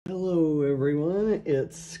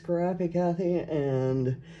It's Scrappy Cathy,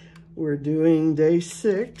 and we're doing day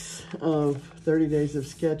 6 of 30 days of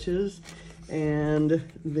sketches, and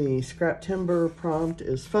the Scraptember prompt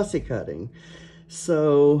is fussy cutting.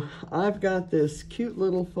 So I've got this cute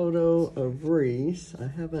little photo of Reese. I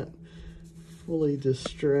haven't fully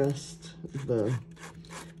distressed the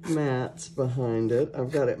mats behind it.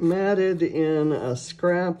 I've got it matted in a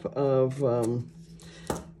scrap of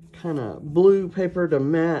kind of blue paper to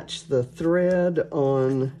match the thread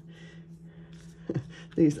on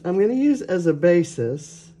these. I'm going to use as a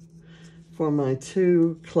basis for my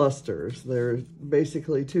 2 clusters. They're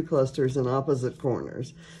basically 2 clusters in opposite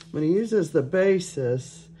corners. I'm going to use as the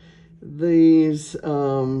basis these,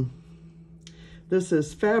 this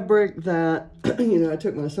is fabric that, I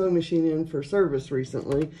took my sewing machine in for service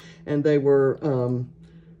recently, and they were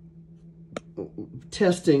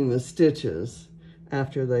testing the stitches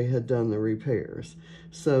after they had done the repairs.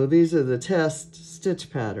 So these are the test stitch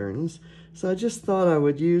patterns. So I just thought I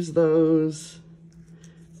would use those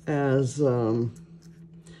as the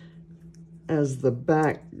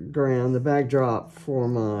background, the backdrop for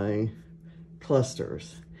my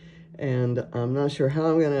clusters. And I'm not sure how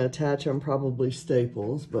I'm going to attach them, probably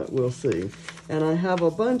staples, but we'll see. And I have a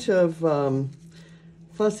bunch of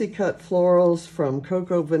fussy cut florals from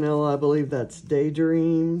Cocoa Vanilla. I believe that's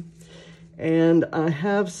Daydream. And I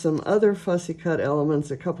have some other fussy cut elements,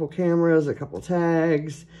 a couple cameras, a couple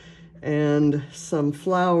tags, and some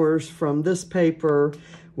flowers from this paper,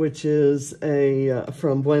 which is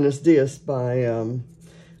from Buenos Dias by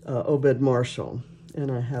Obed Marshall. And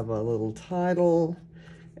I have a little title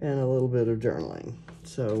and a little bit of journaling.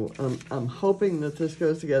 So I'm hoping that this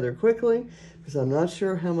goes together quickly, because I'm not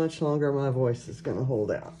sure how much longer my voice is going to hold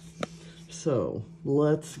out. So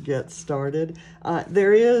let's get started.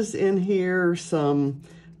 There is in here some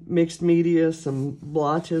mixed media, some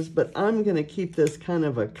blotches, but I'm going to keep this kind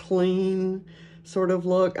of a clean sort of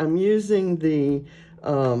look. I'm using the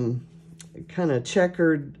kind of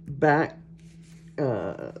checkered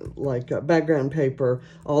background paper,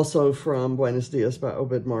 also from Buenos Dias by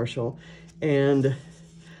Obed Marshall. And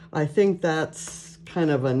I think that's kind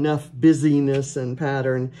of enough busyness and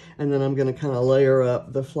pattern, and then I'm going to kind of layer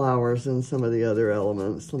up the flowers and some of the other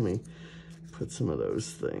elements. Let me put some of those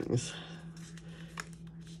things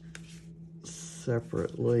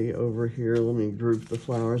separately over here. Let me group the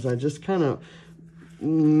flowers. I just kind of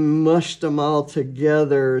mushed them all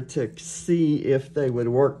together to see if they would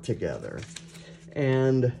work together.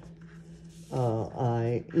 And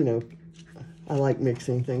I like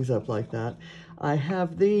mixing things up like that. I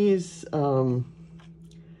have these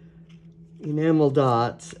enamel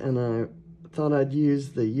dots, and I thought I'd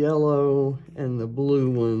use the yellow and the blue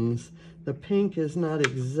ones. The pink is not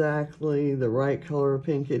exactly the right color of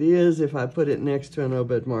pink. It is if I put it next to an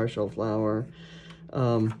Obed Marshall flower,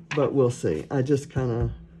 but we'll see. I just kind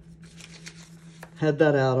of had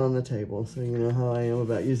that out on the table, so you know how I am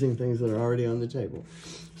about using things that are already on the table.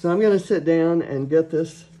 So I'm going to sit down and get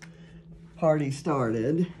this party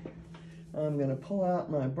started. I'm going to pull out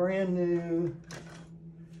my brand new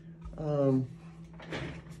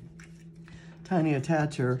tiny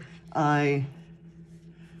attacher. I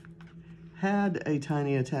had a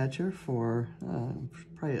tiny attacher for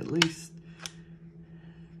probably at least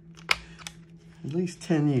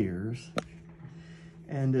 10 years,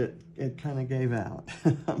 and it kind of gave out.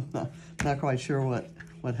 I'm not quite sure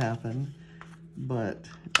what happened, but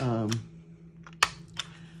I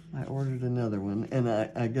ordered another one, and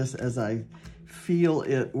I guess as I feel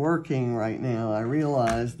it working right now, I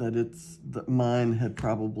realize that mine had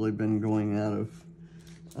probably been going out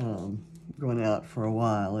for a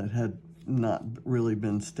while. It had not really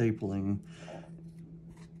been stapling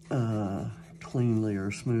cleanly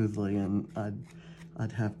or smoothly, and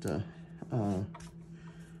I'd have to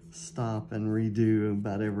stop and redo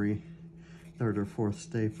about every 3rd or 4th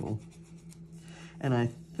staple. And I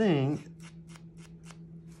think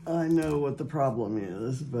I know what the problem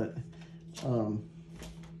is, but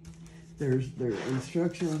there are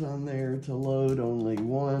instructions on there to load only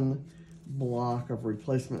 1 block of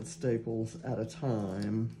replacement staples at a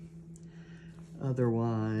time.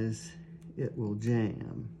 Otherwise, it will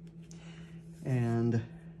jam. And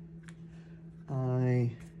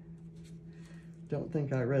I don't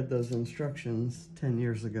think I read those instructions 10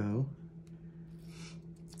 years ago.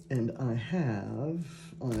 And I have,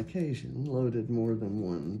 on occasion, loaded more than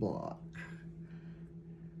 1 block.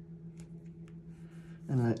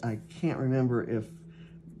 And I can't remember if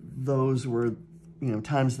those were,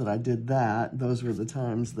 times that I did that, those were the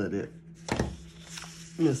times that it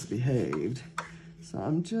misbehaved. So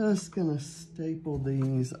I'm just gonna staple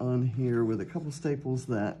these on here with a couple staples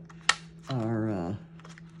that our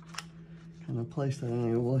kind of place that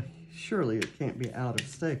anyway. Well, surely it can't be out of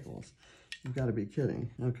staples. You've got to be kidding,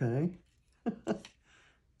 okay?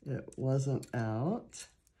 It wasn't out.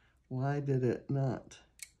 Why did it not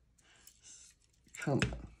come?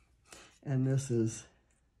 And this is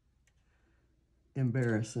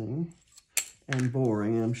embarrassing and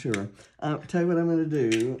boring, I'm sure. I'll tell you what I'm going to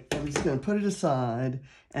do. I'm just going to put it aside,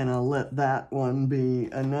 and I'll let that one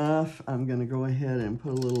be enough. I'm going to go ahead and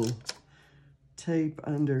put a little tape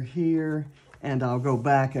under here, and I'll go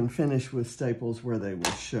back and finish with staples where they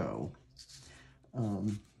will show.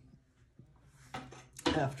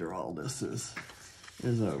 After all this is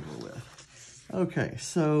over with. Okay,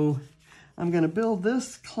 so I'm going to build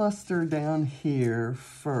this cluster down here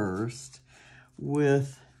first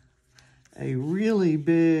with a really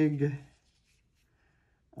big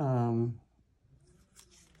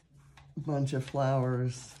bunch of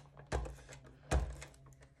flowers. Oh,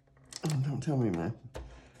 don't tell me my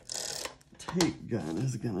tape gun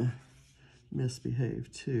is going to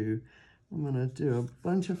misbehave too. I'm going to do a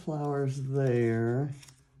bunch of flowers there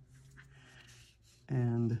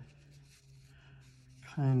and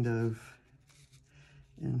kind of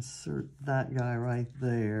insert that guy right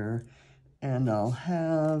there. And I'll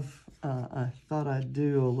have, I thought I'd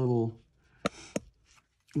do a little,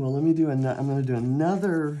 well, let me do another, I'm going to do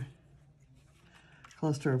another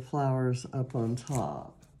cluster of flowers up on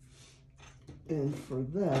top. And for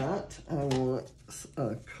that, I want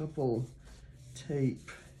a couple tape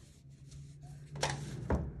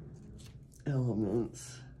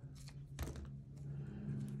elements.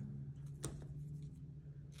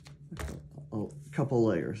 A couple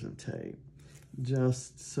layers of tape,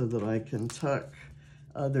 just so that I can tuck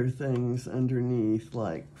other things underneath,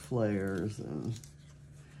 like flares and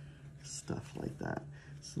stuff like that.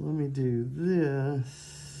 So let me do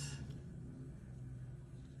this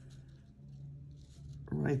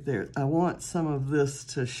right there. I want some of this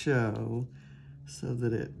to show so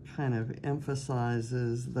that it kind of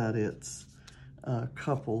emphasizes that it's a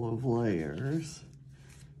couple of layers.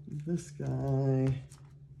 This guy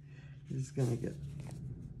is going to get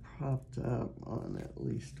propped up on at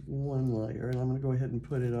least one layer, and I'm going to go ahead and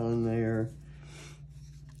put it on there.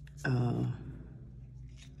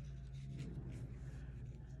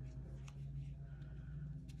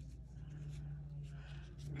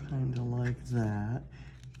 Kind of like that.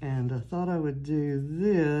 And I thought I would do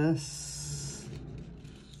this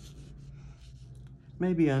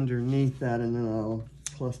maybe underneath that, and then I'll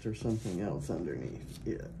cluster something else underneath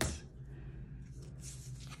it.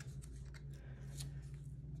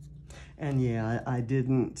 And yeah, I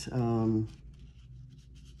didn't and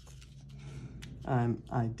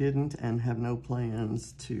have no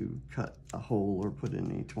plans to cut a hole or put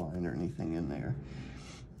any twine or anything in there.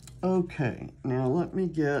 Okay, now let me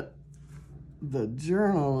get the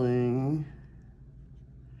journaling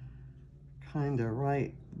kind of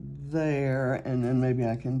right there, and then maybe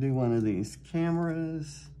I can do one of these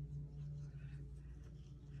cameras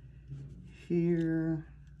here.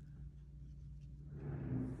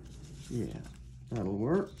 Yeah, that'll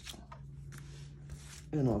work.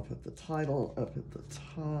 And I'll put the title up at the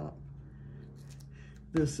top.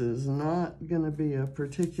 This is not going to be a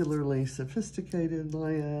particularly sophisticated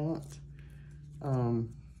layout,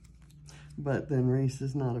 but then Reese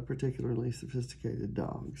is not a particularly sophisticated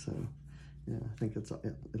dog, so yeah, I think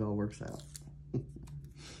it all works out.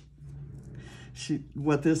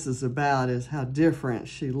 What this is about is how different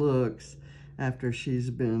she looks after she's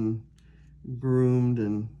been groomed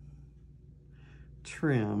and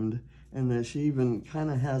trimmed, and that she even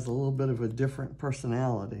kind of has a little bit of a different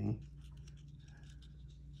personality.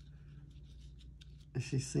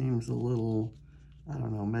 She seems a little, I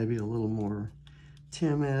don't know, maybe a little more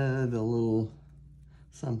timid, a little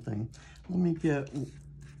something. Let me get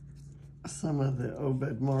some of the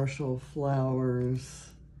Obed Marshall flowers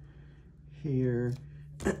here.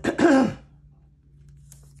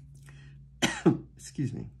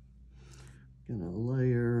 Excuse me. Gonna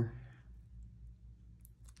layer.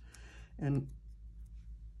 And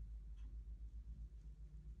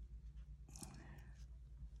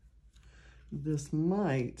this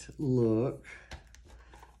might look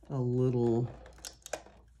a little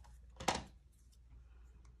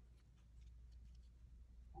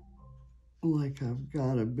like I've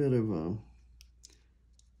got a bit of a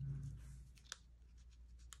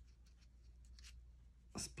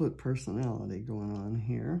split personality going on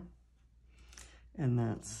here. And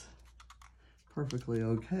that's perfectly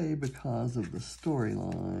okay because of the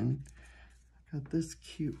storyline. Got this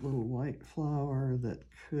cute little white flower that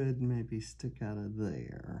could maybe stick out of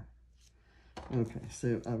there. Okay,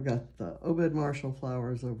 so I've got the Obed Marshall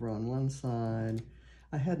flowers over on one side.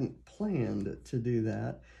 I hadn't planned to do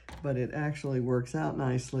that, but it actually works out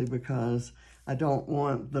nicely because I don't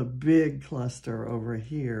want the big cluster over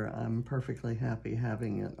here. I'm perfectly happy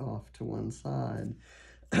having it off to one side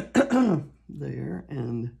there,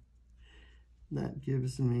 and that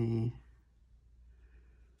gives me,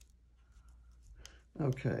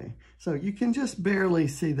 okay, so you can just barely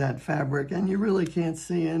see that fabric, and you really can't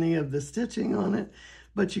see any of the stitching on it,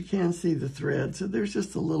 but you can see the thread, so there's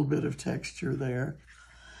just a little bit of texture there.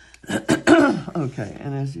 Okay,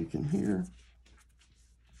 and as you can hear,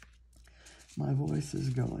 my voice is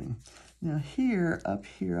going. Now here, up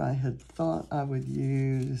here, I had thought I would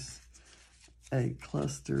use a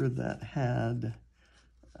cluster that had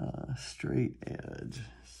a straight edge.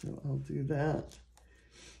 So I'll do that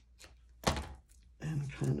and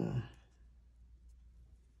kind of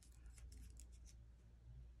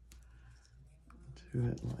do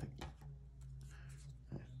it like,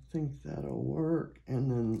 I think that'll work. And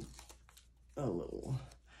then a little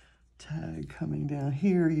tag coming down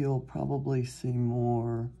here. You'll probably see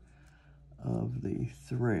more of the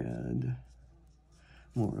thread,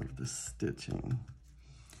 more of the stitching.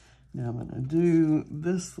 Now I'm going to do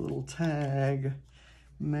this little tag,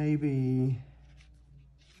 maybe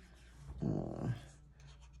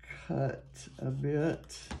cut a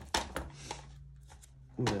bit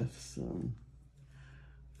with some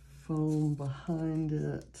foam behind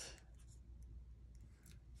it.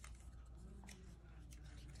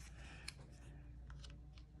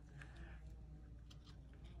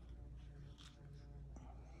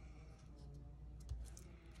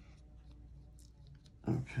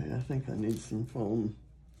 Okay, I think I need some foam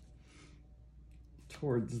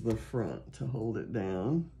towards the front to hold it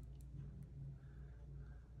down.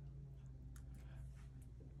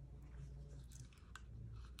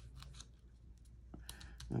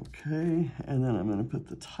 Okay, and then I'm going to put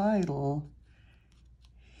the title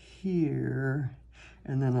here,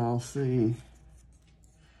 and then I'll see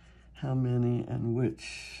how many and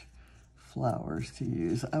which flowers to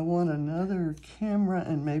use. I want another camera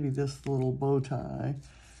and maybe this little bow tie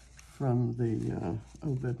from the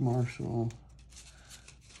Obed Marshall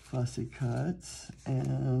Fussy Cuts,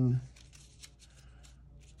 and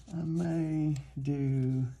I may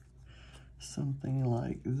do something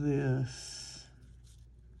like this.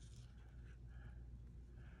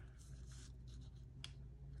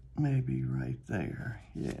 Maybe right there,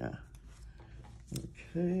 yeah.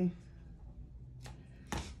 Okay.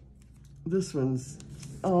 This one's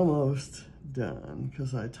almost done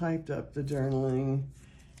because I typed up the journaling,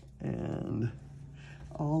 and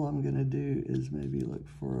all I'm gonna do is maybe look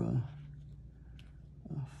for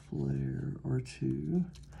a flare or two.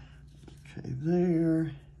 Okay,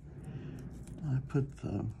 there. I put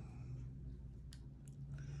the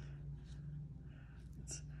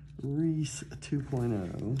Reese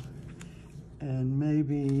 2.0, and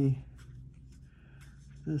maybe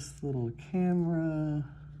this little camera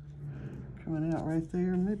coming out right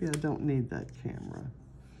there. Maybe I don't need that camera.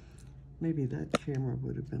 Maybe that camera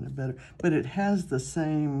would have been a better, but it has the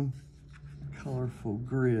same colorful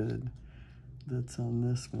grid that's on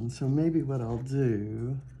this one. So maybe what I'll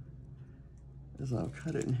do is I'll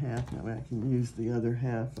cut it in half. Now I can use the other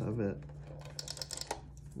half of it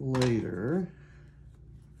later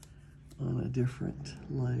on a different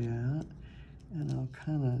layout. And I'll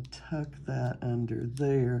kind of tuck that under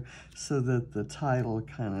there so that the title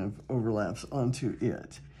kind of overlaps onto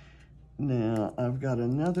it. Now, I've got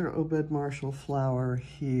another Obed Marshall flower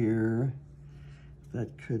here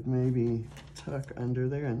that could maybe tuck under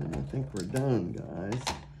there, and then I think we're done, guys.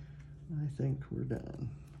 I think we're done.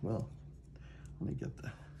 Well, let me get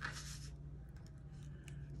the...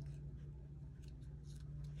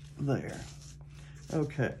 There.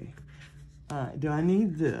 Okay. Do I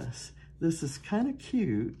need this? This is kind of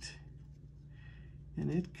cute,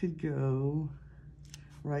 and it could go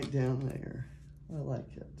right down there. I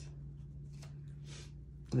like it.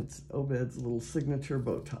 It's Obed's little signature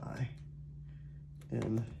bow tie.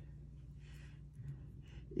 And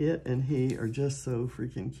it and he are just so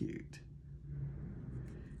freaking cute.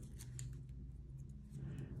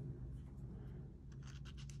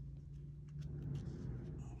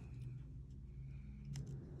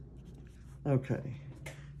 Okay,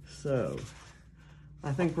 so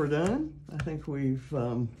I think we're done. I think we've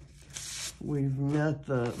met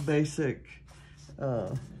the basic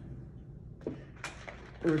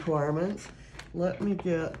requirements. Let me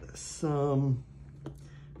get some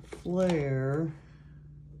flare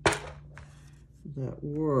that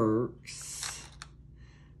works.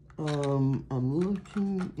 I'm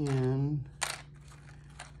looking in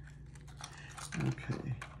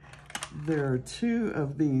Okay, there are two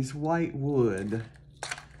of these white wood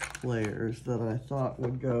layers that I thought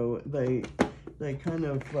would go. They kind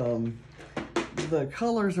of, the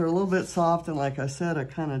colors are a little bit soft, and like I said, I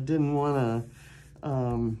kind of didn't want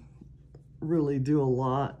to really do a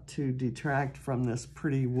lot to detract from this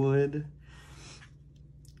pretty wood.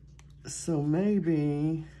 So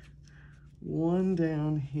maybe one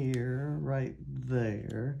down here, right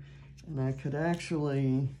there, and I could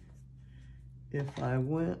actually, if I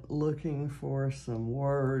went looking for some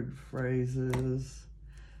word phrases,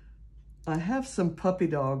 I have some puppy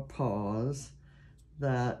dog paws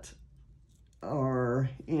that are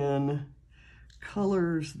in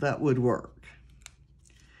colors that would work,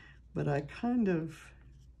 but I kind of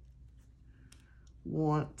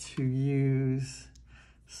want to use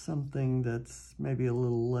something that's maybe a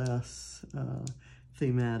little less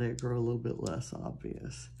thematic or a little bit less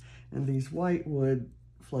obvious. And these white wood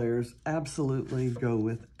flares absolutely go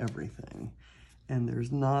with everything. And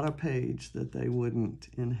there's not a page that they wouldn't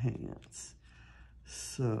enhance.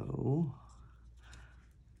 So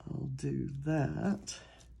I'll do that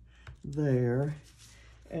there.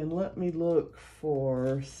 And let me look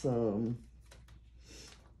for some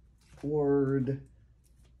word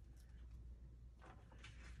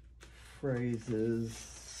phrases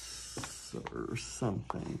or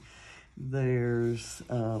something. There's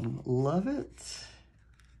love it.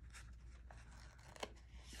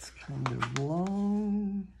 It's kind of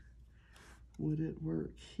long. Would it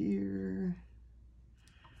work here?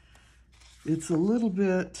 It's a little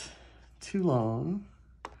bit too long.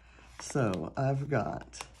 So I've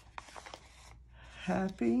got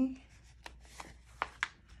happy,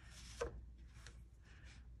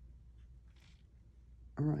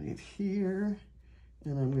 right here,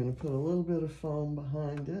 and I'm going to put a little bit of foam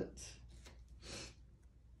behind it.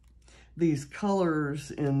 These colors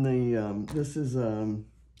in the, this is One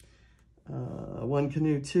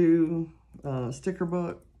Canoe 2 sticker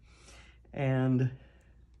book, and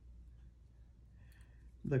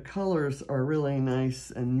the colors are really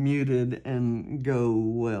nice and muted and go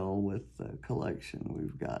well with the collection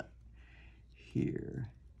we've got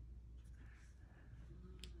here.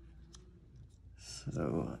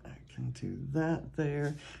 So I can do that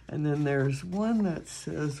there. And then there's one that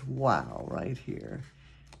says wow right here.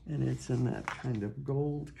 And it's in that kind of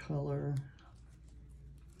gold color.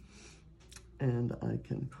 And I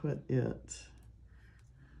can put it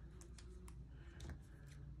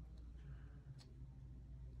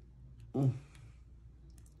all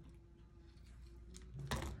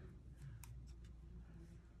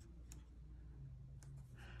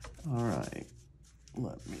right,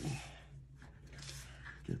 let me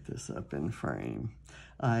get this up in frame.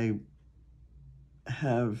 I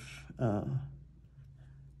have,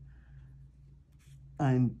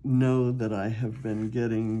 I know that I have been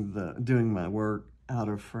doing my work out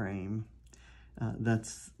of frame.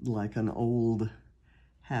 That's like an old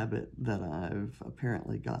habit that I've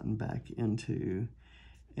apparently gotten back into.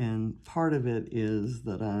 And part of it is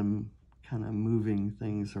that I'm kind of moving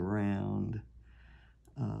things around.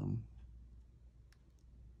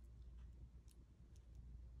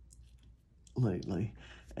 Lately,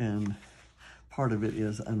 and part of it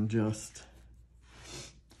is I'm just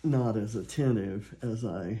not as attentive as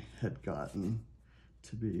I had gotten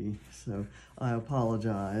to be. So I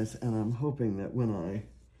apologize, and I'm hoping that when I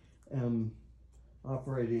am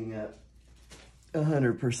operating at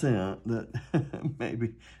 100% that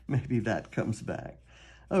maybe that comes back.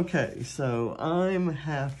 Okay, so I'm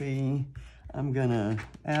happy. I'm gonna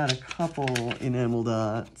add a couple enamel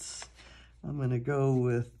dots. I'm gonna go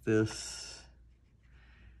with this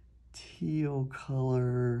teal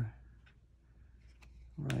color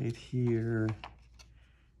right here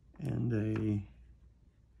and a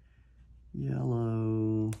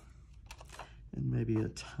yellow and maybe a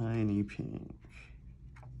tiny pink,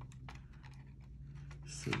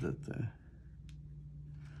 so that the,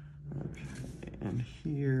 okay, and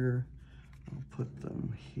here I'll put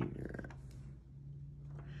them here.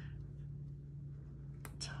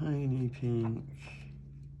 Tiny pink,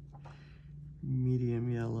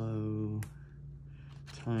 medium yellow,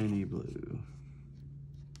 tiny blue.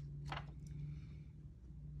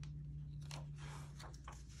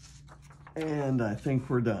 And I think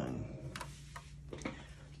we're done.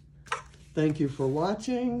 Thank you for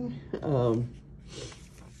watching.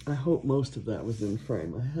 I hope most of that was in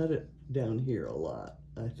frame. I had it down here a lot,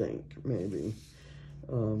 I think, maybe.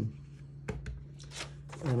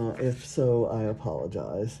 And if so, I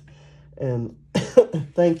apologize. And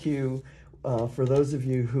thank you for those of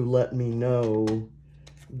you who let me know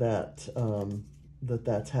that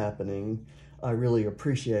that's happening. I really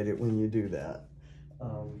appreciate it when you do that.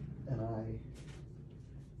 And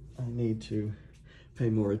I need to pay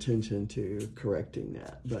more attention to correcting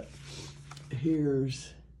that. But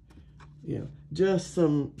here's, you know, just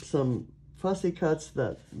some fussy cuts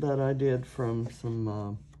that I did from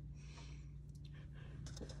some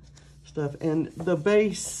stuff. And the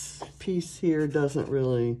base piece here doesn't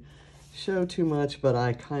really show too much, but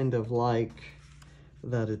I kind of like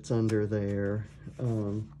that it's under there.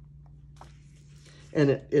 And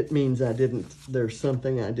it means there's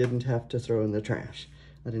something I didn't have to throw in the trash.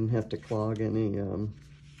 I didn't have to clog any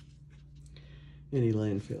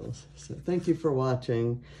landfills. So thank you for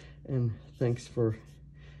watching, and thanks for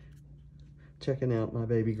checking out my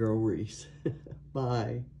baby girl Reese.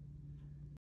 Bye.